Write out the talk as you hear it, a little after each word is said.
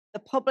the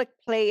public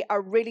play a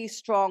really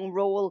strong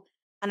role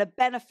and a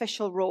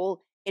beneficial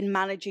role in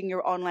managing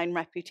your online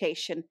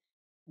reputation.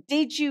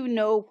 Did you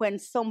know when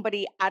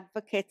somebody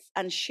advocates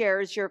and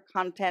shares your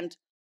content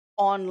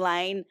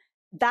online,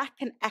 that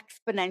can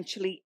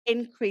exponentially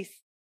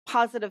increase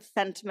positive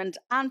sentiment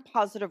and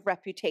positive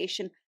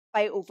reputation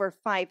by over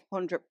 500%?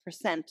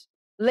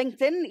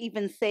 LinkedIn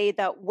even say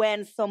that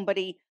when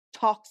somebody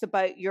talks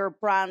about your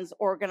brand's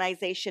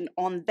organization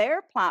on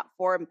their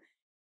platform,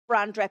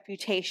 brand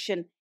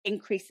reputation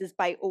increases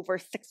by over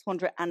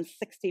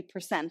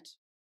 660%.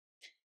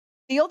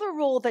 The other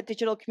role that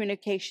digital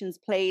communications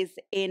plays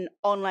in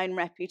online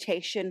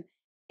reputation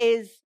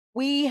is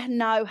we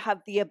now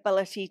have the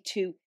ability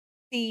to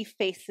see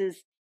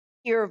faces,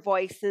 hear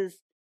voices,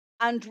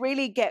 and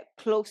really get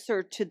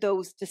closer to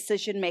those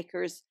decision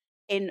makers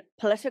in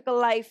political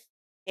life,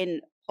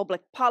 in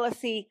public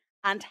policy,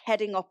 and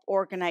heading up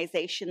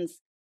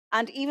organizations.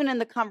 And even in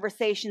the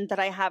conversation that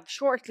I have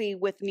shortly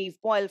with Niamh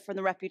Boyle from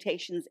the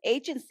Reputations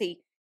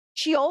Agency,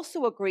 she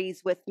also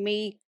agrees with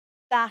me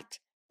that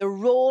the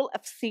role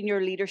of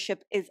senior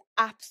leadership is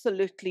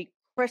absolutely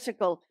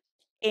critical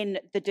in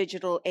the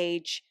digital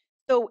age.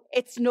 So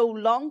it's no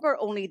longer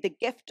only the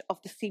gift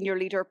of the senior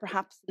leader,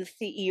 perhaps in the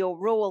CEO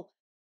role,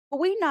 but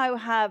we now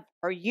have,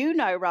 or you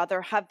now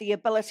rather, have the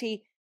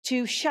ability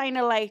to shine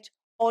a light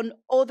on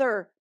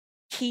other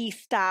key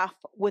staff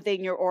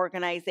within your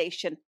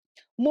organization.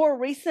 More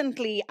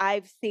recently,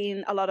 I've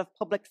seen a lot of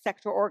public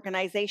sector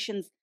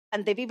organizations,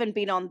 and they've even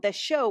been on this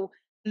show,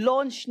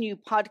 launch new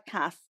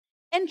podcasts,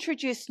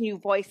 introduce new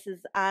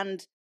voices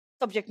and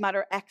subject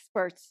matter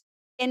experts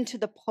into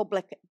the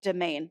public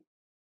domain.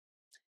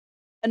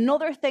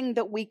 Another thing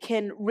that we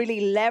can really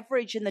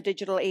leverage in the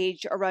digital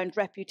age around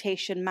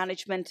reputation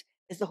management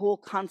is the whole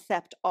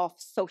concept of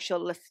social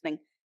listening.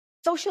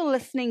 Social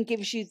listening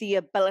gives you the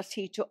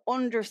ability to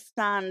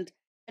understand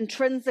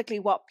intrinsically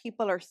what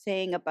people are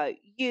saying about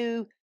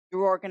you,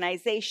 your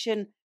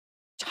organization,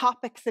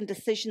 topics and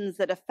decisions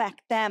that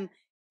affect them.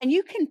 And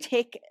you can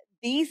take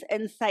these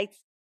insights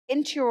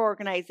into your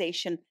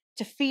organization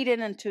to feed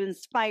in and to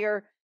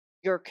inspire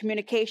your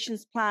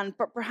communications plan,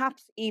 but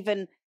perhaps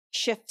even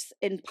shifts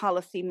in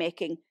policy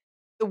making.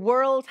 The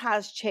world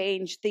has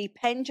changed. The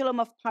pendulum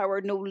of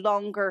power no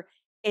longer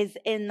is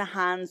in the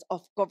hands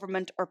of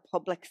government or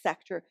public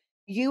sector.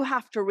 You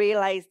have to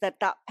realize that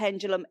that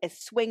pendulum is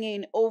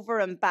swinging over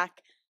and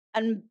back,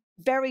 and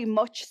very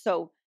much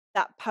so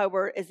that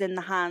power is in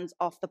the hands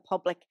of the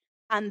public,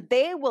 and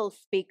they will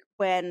speak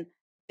when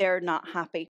they're not happy.